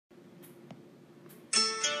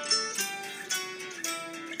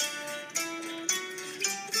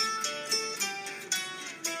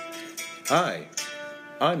Hi,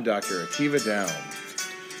 I'm Dr. Akiva Down.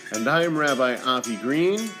 And I'm Rabbi Avi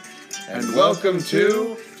Green. And welcome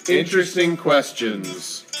to Interesting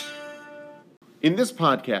Questions. In this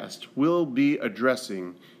podcast, we'll be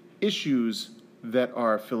addressing issues that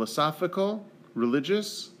are philosophical,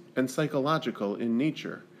 religious, and psychological in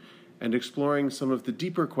nature, and exploring some of the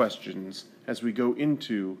deeper questions as we go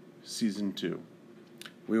into Season 2.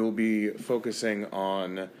 We will be focusing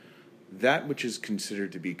on that which is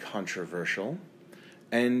considered to be controversial,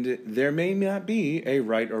 and there may not be a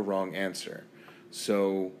right or wrong answer.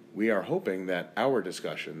 So we are hoping that our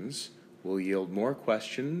discussions will yield more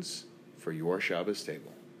questions for your Shabbos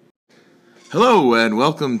table. Hello and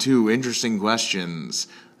welcome to Interesting Questions.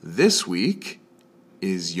 This week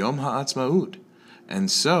is Yom HaAtzmaut,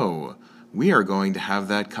 and so we are going to have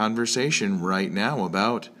that conversation right now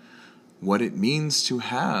about what it means to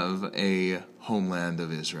have a homeland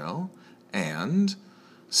of Israel and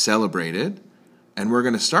celebrate it. And we're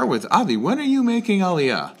going to start with, Avi, when are you making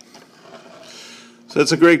Aliyah? So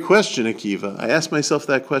that's a great question, Akiva. I ask myself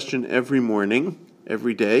that question every morning,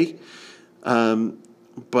 every day.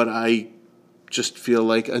 But I just feel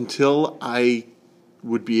like until I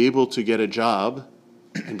would be able to get a job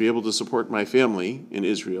and be able to support my family in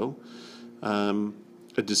Israel, a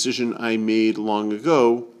decision I made long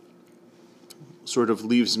ago sort of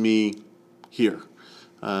leaves me here.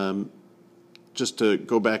 Just to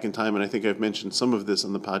go back in time, and I think I've mentioned some of this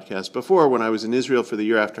on the podcast before, when I was in Israel for the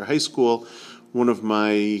year after high school, one of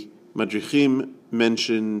my madrichim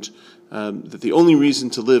mentioned that the only reason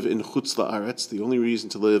to live in Chutz La'aretz, the only reason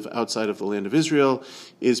to live outside of the land of Israel,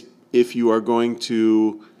 is if you are going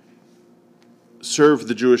to serve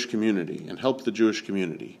the Jewish community and help the Jewish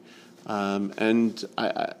community. And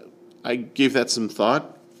I gave that some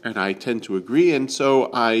thought, and I tend to agree. And so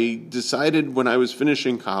I decided when I was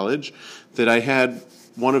finishing college that I had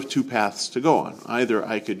one of two paths to go on. Either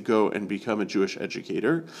I could go and become a Jewish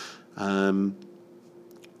educator,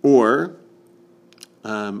 or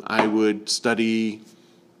I would study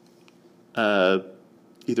either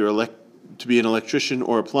to be an electrician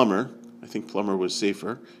or a plumber. I think plumber was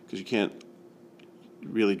safer because you can't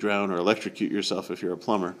really drown or electrocute yourself if you're a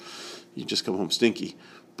plumber. You just come home stinky.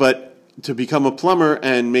 But to become a plumber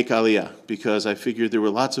and make Aliyah, because I figured there were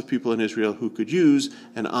lots of people in Israel who could use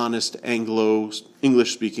an honest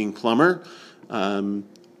English-speaking plumber. And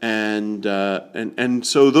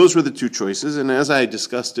so those were the two choices. And as I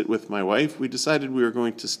discussed it with my wife, we decided we were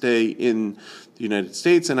going to stay in the United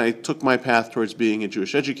States, and I took my path towards being a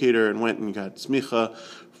Jewish educator and went and got smicha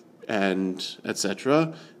and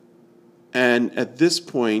etc. And at this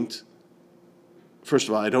point, first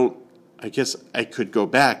of all, I guess I could go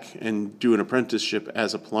back and do an apprenticeship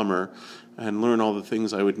as a plumber and learn all the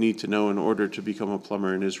things I would need to know in order to become a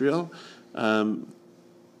plumber in Israel.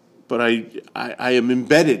 But I am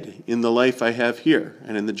embedded in the life I have here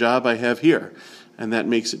and in the job I have here. And that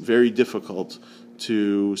makes it very difficult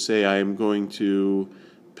to say I am going to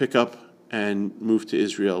pick up and move to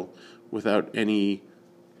Israel without any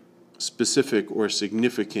specific or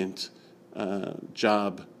significant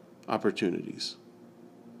job opportunities.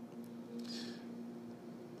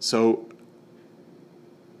 So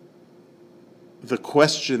the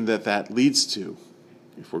question that leads to,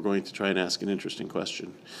 if we're going to try and ask an interesting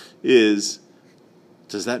question, is,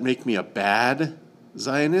 does that make me a bad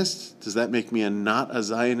Zionist? Does that make me not a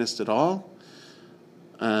Zionist at all?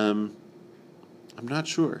 I'm not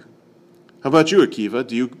sure. How about you, Akiva?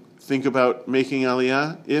 Do you think about making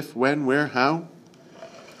Aliyah? If, when, where, how?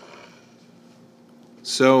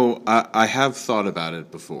 So I have thought about it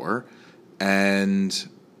before, and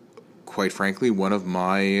quite frankly, one of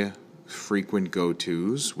my frequent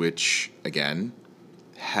go-tos, which, again,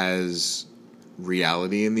 has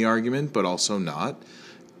reality in the argument, but also not,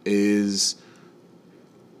 is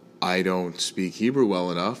I don't speak Hebrew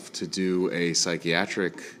well enough to do a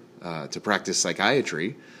to practice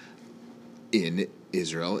psychiatry in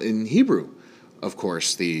Israel in Hebrew. Of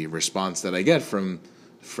course, the response that I get from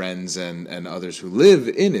friends and others who live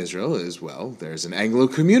in Israel is, well, there's an Anglo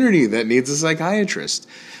community that needs a psychiatrist.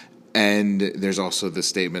 And there's also the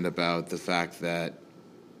statement about the fact that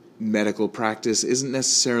medical practice isn't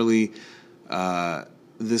necessarily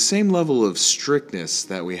the same level of strictness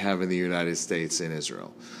that we have in the United States in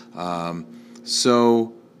Israel.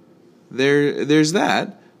 So there's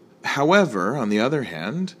that. However, on the other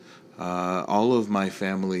hand, all of my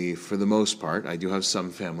family, for the most part, I do have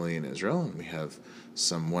some family in Israel, and we have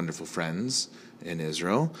some wonderful friends in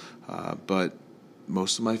Israel, but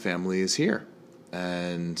most of my family is here.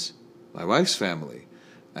 And my wife's family,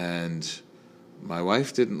 and my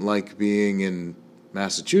wife didn't like being in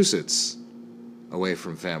Massachusetts away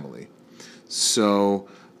from family. So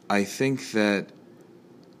I think that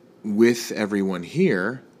with everyone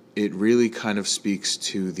here, it really kind of speaks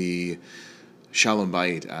to the Shalom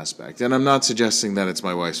Bayit aspect. And I'm not suggesting that it's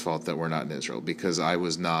my wife's fault that we're not in Israel, because I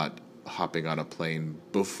was not hopping on a plane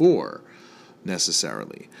before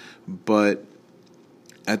necessarily. But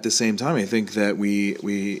at the same time, I think that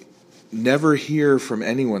we never hear from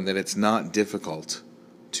anyone that it's not difficult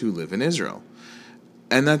to live in Israel.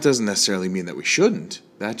 And that doesn't necessarily mean that we shouldn't.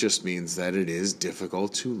 That just means that it is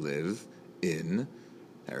difficult to live in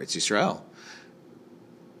Eretz Yisrael.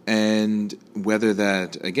 And whether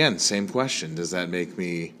that, again, same question, does that make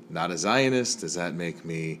me not a Zionist? Does that make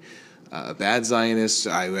me a bad Zionist?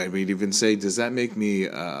 I would even say, does that make me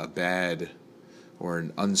a bad or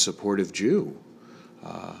an unsupportive Jew?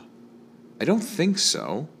 I don't think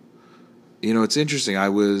so. You know, it's interesting. I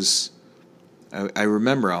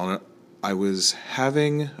remember I was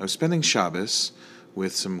spending Shabbos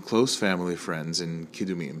with some close family friends in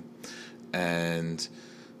Kidumim, and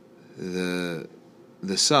the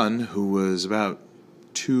son, who was about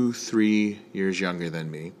 2-3 years younger than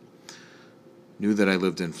me, knew that I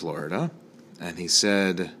lived in Florida, and he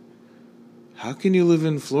said, "How can you live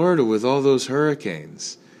in Florida with all those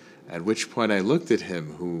hurricanes?" At which point I looked at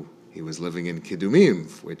him, he was living in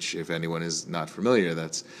Kidumim, which, if anyone is not familiar,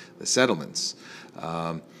 that's the settlements,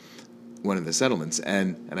 one of the settlements.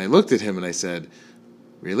 And I looked at him and I said,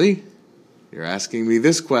 "Really? You're asking me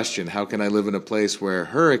this question, how can I live in a place where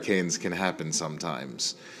hurricanes can happen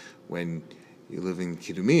sometimes when you live in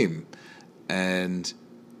Kidumim?" And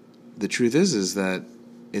the truth is that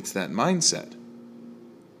it's that mindset,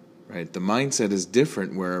 right? The mindset is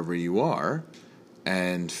different wherever you are,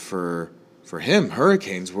 and for him,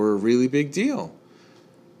 hurricanes were a really big deal.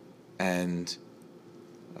 And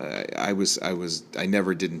I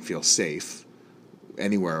never didn't feel safe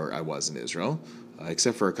anywhere I was in Israel,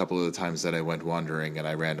 except for a couple of the times that I went wandering and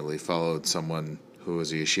I randomly followed someone who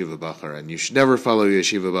was a yeshiva bachar. And you should never follow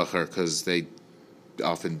yeshiva bachar, because they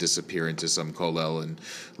often disappear into some kollel and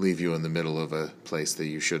leave you in the middle of a place that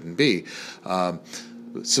you shouldn't be.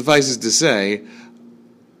 Suffices to say,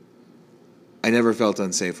 I never felt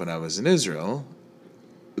unsafe when I was in Israel,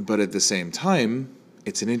 but at the same time,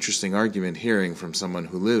 it's an interesting argument hearing from someone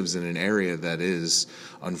who lives in an area that is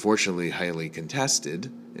unfortunately highly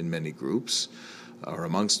contested in many groups, or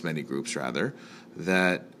amongst many groups rather,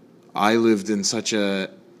 that I lived in such an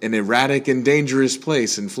erratic and dangerous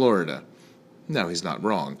place in Florida. No, he's not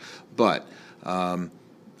wrong, but I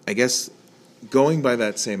guess going by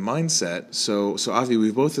that same mindset, so Avi,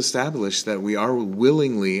 we've both established that we are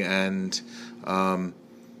willingly and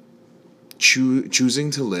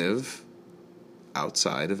choosing to live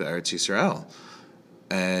outside of Eretz Yisrael.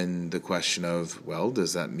 And the question of, well,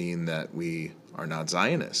 does that mean that we are not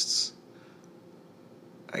Zionists?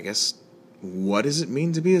 I guess, what does it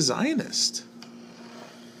mean to be a Zionist?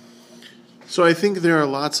 So I think there are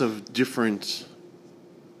lots of different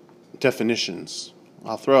definitions.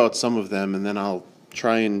 I'll throw out some of them, and then I'll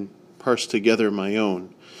try and parse together my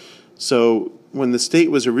own. So when the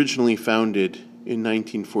state was originally founded in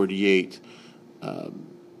 1948,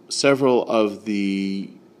 several of the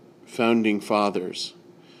founding fathers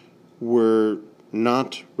were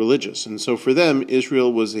not religious. And so for them,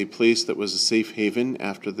 Israel was a place that was a safe haven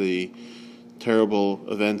after the terrible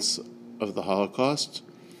events of the Holocaust.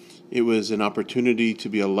 It was an opportunity to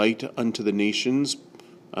be a light unto the nations,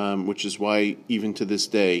 which is why even to this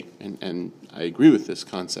day, and I agree with this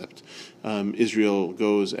concept, Israel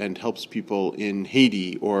goes and helps people in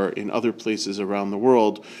Haiti or in other places around the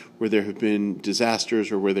world where there have been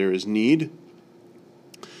disasters or where there is need.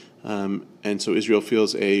 And so Israel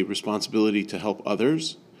feels a responsibility to help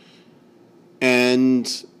others.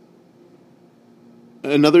 And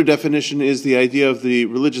another definition is the idea of the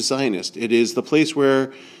religious Zionist. It is the place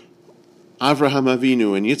where Avraham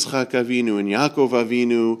Avinu and Yitzchak Avinu and Yaakov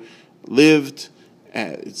Avinu lived.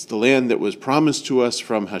 It's the land that was promised to us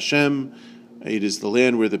from Hashem. It is the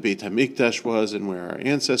land where the Beit HaMikdash was and where our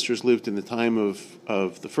ancestors lived in the time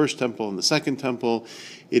of the first temple and the second temple.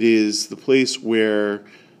 It is the place where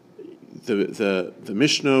the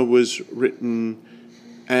Mishnah was written,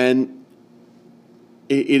 and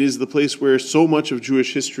it is the place where so much of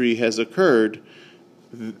Jewish history has occurred,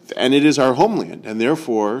 and it is our homeland, and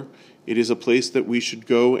therefore it is a place that we should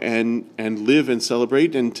go and live and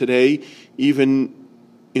celebrate. And today, even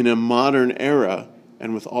in a modern era,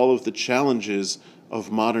 and with all of the challenges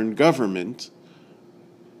of modern government,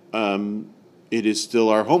 it is still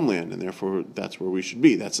our homeland, and therefore that's where we should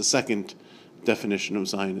be. That's the second definition of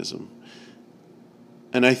Zionism.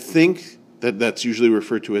 And I think that that's usually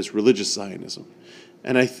referred to as religious Zionism.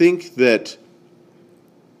 And I think that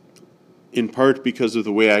in part because of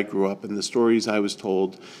the way I grew up and the stories I was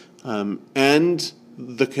told, and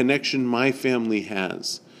the connection my family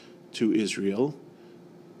has to Israel,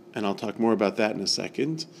 and I'll talk more about that in a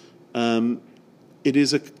second. It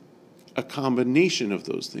is a combination of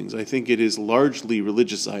those things. I think it is largely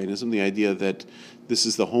religious Zionism, the idea that this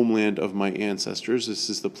is the homeland of my ancestors, this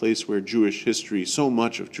is the place where Jewish history, so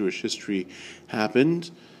much of Jewish history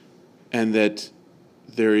happened, and that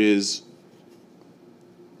there is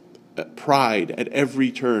pride at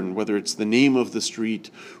every turn, whether it's the name of the street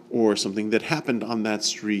or something that happened on that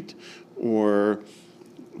street or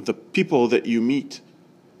the people that you meet.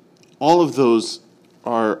 All of those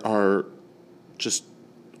are just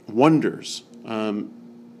wonders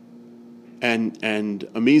and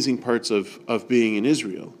amazing parts of being in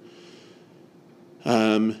Israel.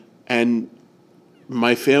 And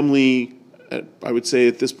my family, I would say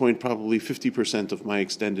at this point probably 50% of my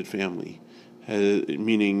extended family,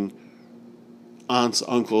 meaning aunts,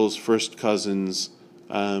 uncles, first cousins,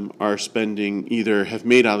 are spending, either have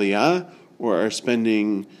made Aliyah or are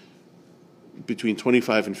spending between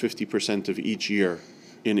 25 and 50% of each year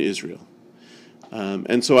in Israel.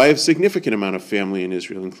 And so I have a significant amount of family in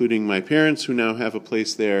Israel, including my parents who now have a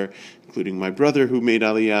place there, including my brother who made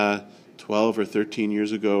Aliyah 12 or 13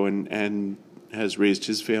 years ago and has raised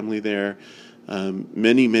his family there,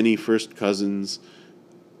 many, many first cousins.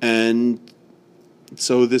 And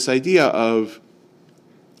so this idea of,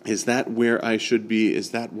 is that where I should be? Is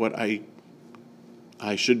that what I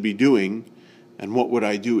should be doing? And what would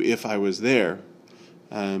I do if I was there?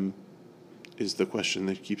 Is the question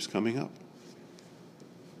that keeps coming up.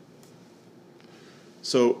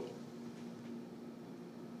 So,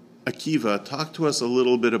 Akiva, talk to us a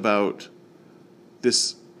little bit about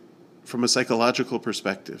this from a psychological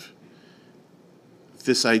perspective.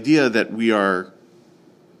 This idea that we are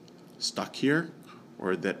stuck here,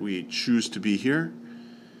 or that we choose to be here,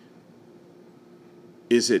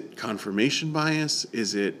 is it confirmation bias?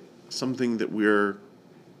 Is it something that we're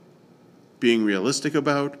being realistic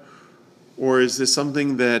about? Or is this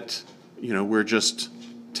something that, we're just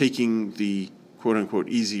taking the quote-unquote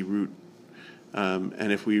easy route?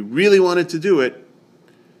 And if we really wanted to do it,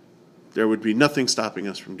 there would be nothing stopping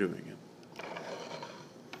us from doing it.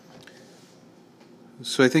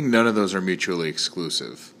 So I think none of those are mutually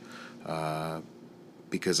exclusive.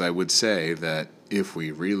 Because I would say that if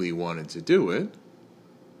we really wanted to do it,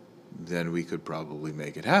 then we could probably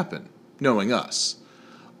make it happen, knowing us.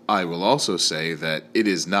 I will also say that it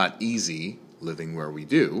is not easy living where we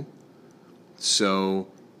do, so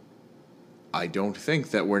I don't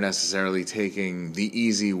think that we're necessarily taking the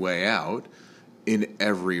easy way out in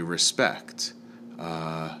every respect.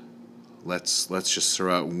 Let's just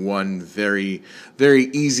throw out one very, very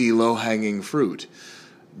easy, low-hanging fruit.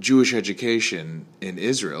 Jewish education in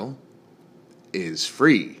Israel is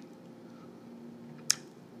free.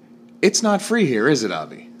 It's not free here, is it,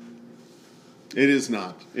 Avi? It is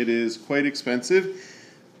not. It is quite expensive,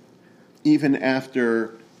 even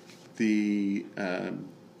after the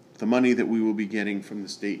money that we will be getting from the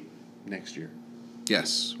state next year.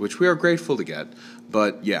 Yes, which we are grateful to get.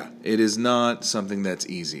 But yeah, it is not something that's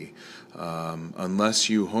easy. Unless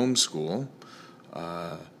you homeschool,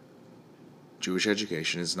 Jewish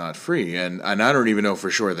education is not free. And I don't even know for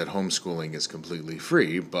sure that homeschooling is completely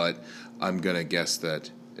free, but I'm going to guess that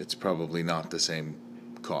it's probably not the same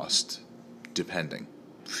cost, depending.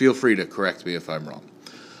 Feel free to correct me if I'm wrong.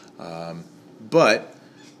 But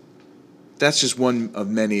that's just one of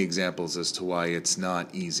many examples as to why it's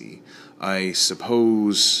not easy. I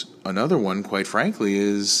suppose another one, quite frankly,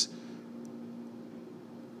 is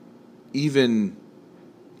even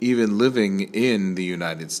living in the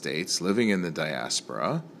United States, living in the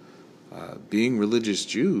diaspora, being religious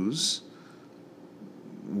Jews,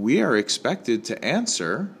 we are expected to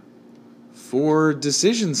answer for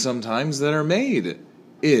decisions sometimes that are made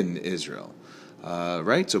in Israel.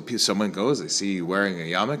 Right? So someone goes, they see you wearing a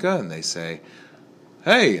yarmulke, and they say,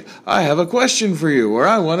 hey, I have a question for you, or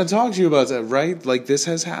I want to talk to you about that, right? Like, this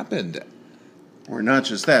has happened. Or not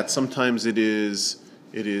just that, sometimes it is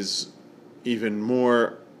even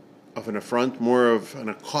more of an affront, more of an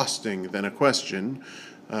accosting than a question,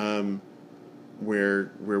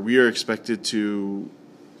 where we are expected to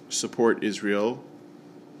support Israel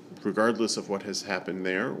regardless of what has happened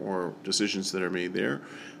there or decisions that are made there.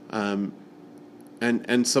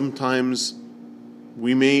 And sometimes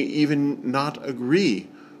we may even not agree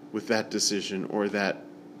with that decision or that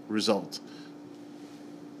result.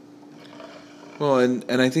 Well,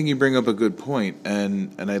 and I think you bring up a good point,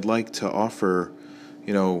 and I'd like to offer,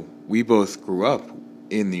 we both grew up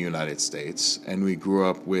in the United States, and we grew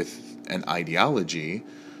up with an ideology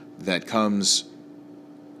that comes,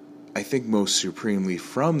 I think, most supremely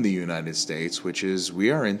from the United States, which is we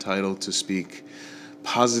are entitled to speak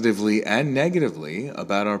positively and negatively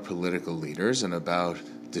about our political leaders and about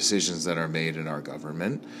decisions that are made in our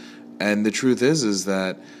government. And the truth is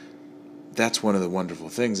that that's one of the wonderful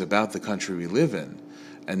things about the country we live in.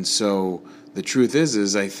 And so the truth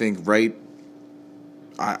is I think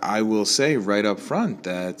I will say right up front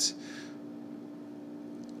that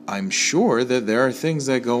I'm sure that there are things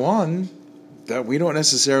that go on that we don't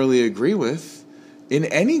necessarily agree with in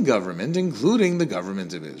any government, including the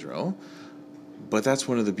government of Israel. But that's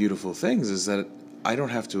one of the beautiful things, is that I don't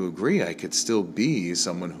have to agree. I could still be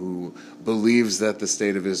someone who believes that the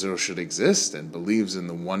state of Israel should exist and believes in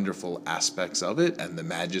the wonderful aspects of it and the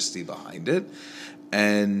majesty behind it.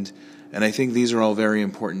 And I think these are all very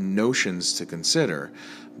important notions to consider.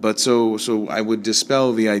 But so I would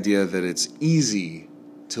dispel the idea that it's easy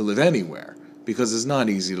to live anywhere, because it's not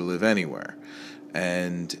easy to live anywhere.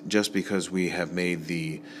 And just because we have made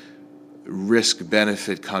the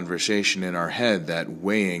risk-benefit conversation in our head, that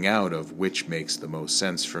weighing out of which makes the most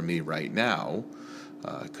sense for me right now,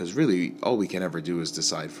 because really all we can ever do is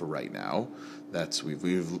decide for right now.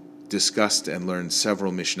 We've discussed and learned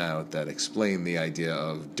several Mishnayot that explain the idea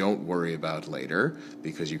of don't worry about later,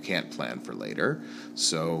 because you can't plan for later.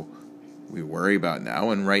 So we worry about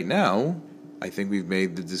now, and right now I think we've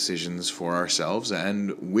made the decisions for ourselves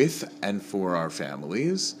and with and for our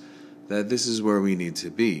families that this is where we need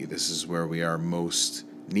to be. This is where we are most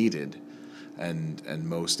needed and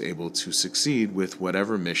most able to succeed with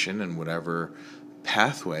whatever mission and whatever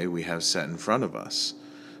pathway we have set in front of us.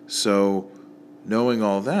 So knowing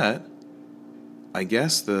all that, I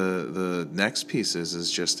guess the next piece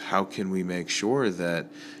is just how can we make sure that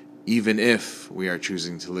even if we are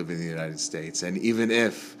choosing to live in the United States, and even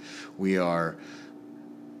if we are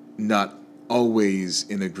not always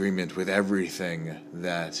in agreement with everything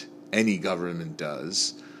that any government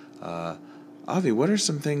does, Avi, what are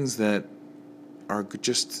some things that are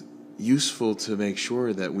just useful to make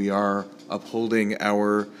sure that we are upholding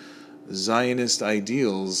our Zionist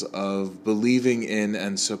ideals of believing in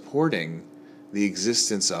and supporting the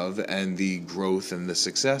existence of and the growth and the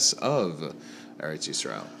success of Eretz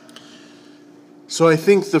Yisrael? So I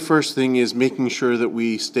think the first thing is making sure that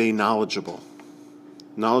we stay knowledgeable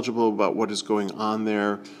about what is going on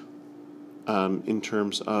there, in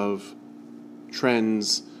terms of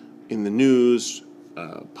trends in the news,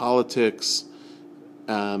 politics,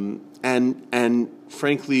 and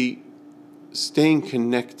frankly, staying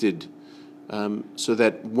connected, so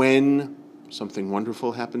that when something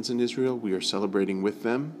wonderful happens in Israel, we are celebrating with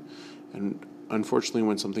them, and unfortunately,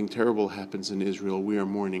 when something terrible happens in Israel, we are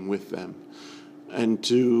mourning with them. And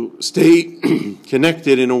to stay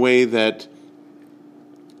connected in a way that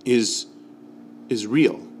is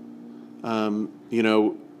real.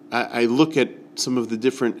 I look at some of the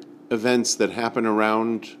different events that happen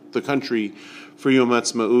around the country for Yom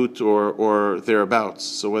Ha'atzmaut or thereabouts.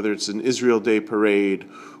 So whether it's an Israel Day parade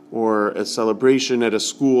or a celebration at a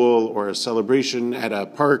school or a celebration at a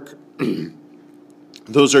park,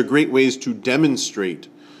 those are great ways to demonstrate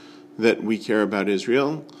that we care about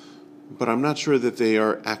Israel, but I'm not sure that they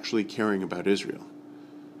are actually caring about Israel.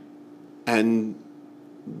 And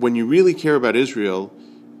when you really care about Israel,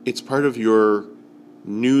 it's part of your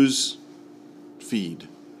news feed,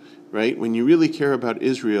 right? When you really care about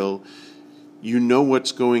Israel, you know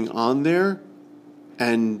what's going on there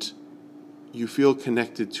and you feel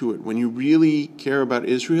connected to it. When you really care about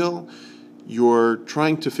Israel, you're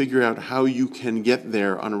trying to figure out how you can get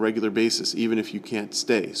there on a regular basis, even if you can't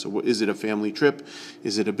stay. So is it a family trip?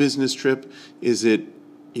 Is it a business trip? Is it,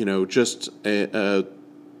 just a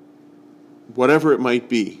whatever it might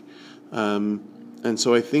be? And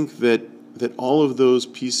so I think that all of those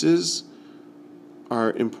pieces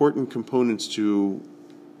are important components to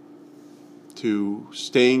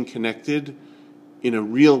staying connected in a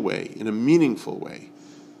real way, in a meaningful way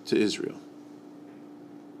to Israel.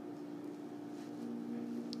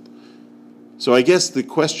 So I guess the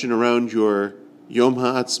question around your Yom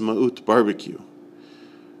Ha'atzmaut barbecue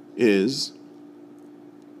is,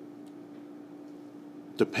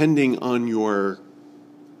 depending on your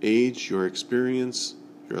age, your experience,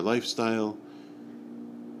 your lifestyle,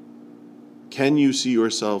 can you see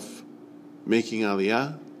yourself making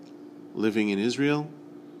Aliyah, living in Israel?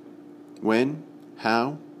 When?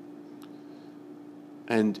 How?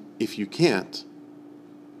 And if you can't,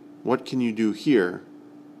 what can you do here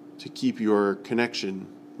to keep your connection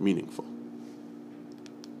meaningful?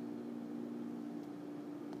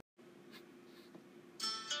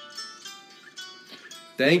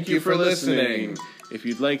 Thank you for listening. If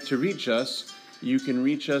you'd like to reach us, You can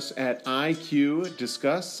reach us at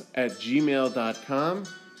iqdiscuss@gmail.com.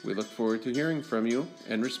 We look forward to hearing from you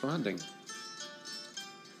and responding.